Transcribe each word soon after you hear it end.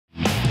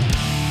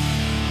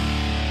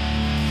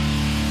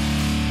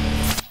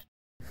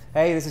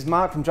Hey, this is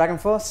Mark from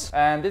Dragonforce.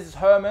 And this is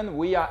Herman.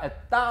 We are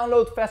at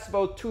Download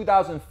Festival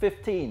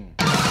 2015.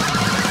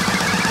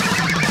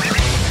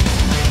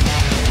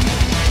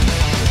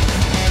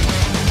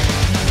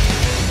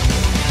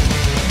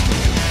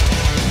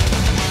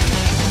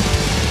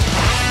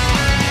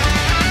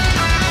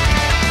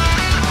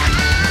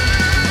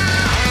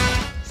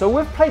 So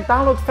we've played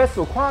Download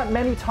Festival quite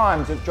many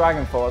times with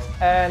Dragonforce,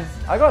 and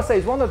I gotta say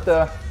it's one of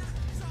the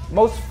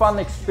most fun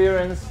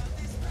experience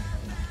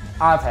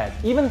I've had.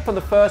 Even for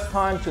the first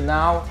time to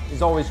now,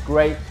 it's always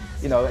great,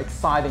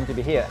 exciting to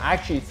be here.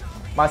 Actually,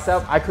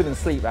 myself, I couldn't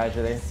sleep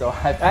actually, so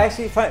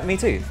Me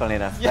too, funnily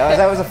enough. Yeah.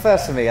 That was a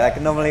first for me. Like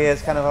normally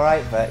it's kind of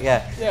alright, but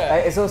yeah.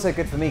 It's also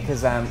good for me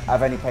because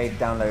I've only played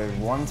Download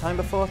one time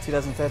before,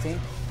 2013.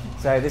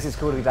 So this is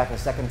cool to be back a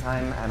second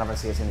time, and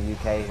obviously it's in the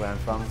UK where I'm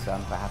from, so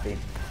I'm quite happy.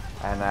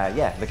 And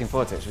yeah, looking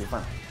forward to it. It should be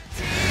fun.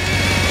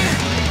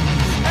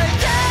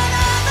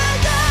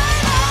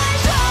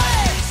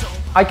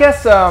 I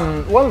guess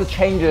one of the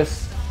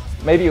changes,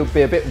 maybe it would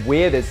be a bit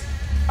weird, is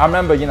I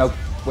remember,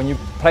 when you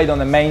played on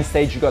the main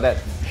stage, you got that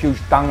huge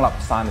Dunlop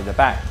sign at the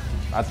back.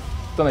 I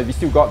don't know if you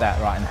still got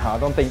that right now.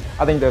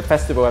 I think the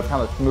festival have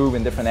kind of moved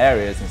in different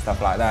areas and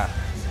stuff like that.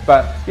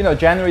 But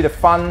generally the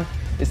fun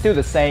is still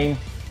the same.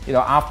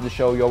 After the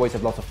show, you always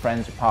have lots of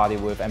friends to party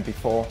with, and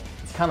before,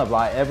 it's kind of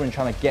like everyone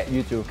trying to get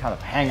you to kind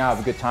of hang out,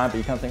 have a good time, but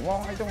you kind of think,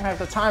 well, I don't have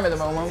the time at the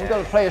moment. We've got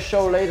to play a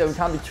show later. We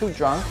can't be too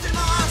drunk.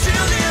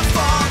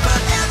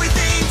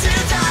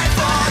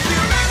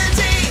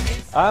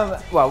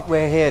 Well,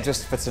 we're here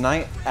just for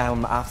tonight.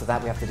 After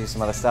that, we have to do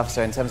some other stuff.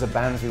 So in terms of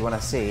bands we want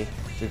to see,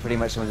 we pretty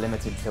much are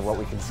limited to what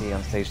we can see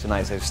on stage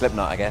tonight. So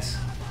Slipknot, I guess,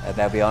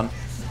 they'll be on.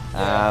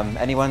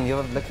 Anyone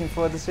you're looking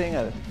forward to seeing?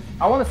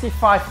 I want to see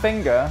Five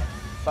Finger,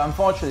 but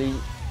unfortunately,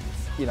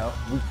 we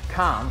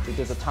can't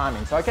because of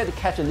timing. So I get to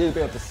catch a little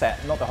bit of the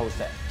set, not the whole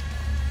set.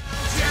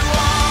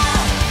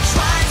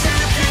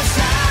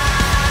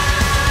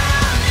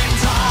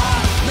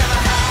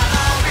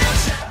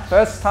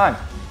 First time.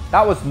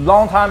 That was a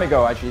long time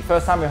ago, actually.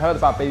 First time we heard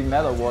about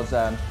Babymetal was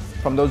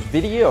from those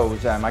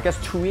videos, I guess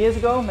 2 years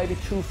ago, maybe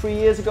 2-3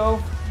 years ago,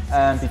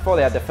 before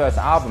they had their first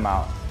album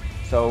out.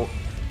 So,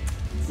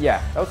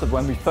 yeah, that was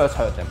when we first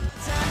heard them.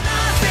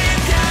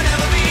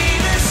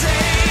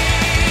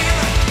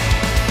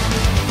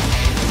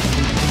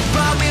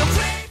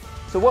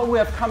 So what we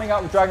have coming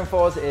out with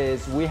Dragonforce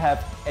is we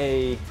have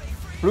a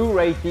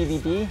Blu-ray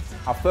DVD,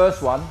 our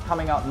first one,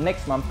 coming out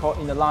next month called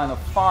In the Line of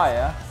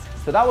Fire.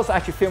 So that was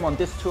actually filmed on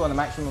this tour, on the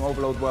Maximum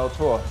Overload World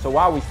Tour. So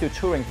while we're still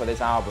touring for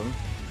this album,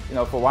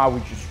 for a while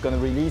we're just going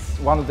to release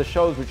one of the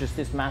shows, which is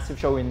this massive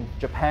show in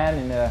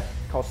Japan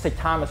called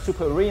Saitama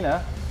Super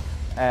Arena.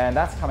 And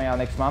that's coming out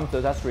next month, so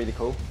that's really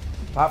cool.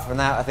 Apart from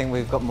that, I think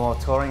we've got more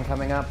touring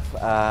coming up.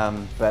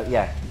 But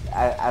yeah,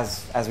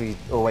 as we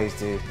always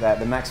do,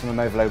 the Maximum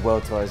Overload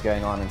World Tour is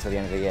going on until the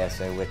end of the year.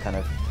 So we're kind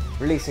of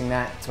releasing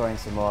that, touring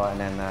some more, and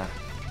then,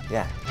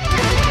 yeah.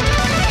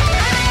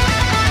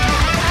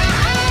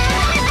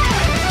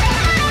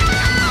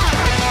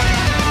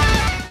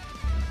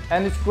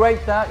 And it's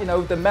great that,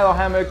 the Metal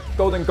Hammer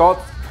Golden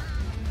Gods,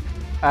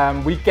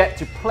 we get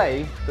to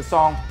play the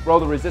song Road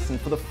to Resistance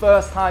for the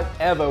first time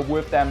ever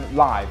with them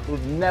live.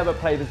 We've never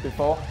played this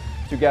before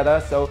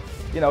together, so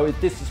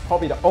this is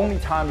probably the only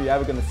time you're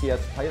ever going to see us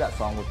play that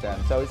song with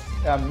them. So it's,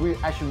 we're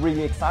actually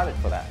really excited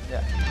for that.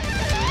 Yeah.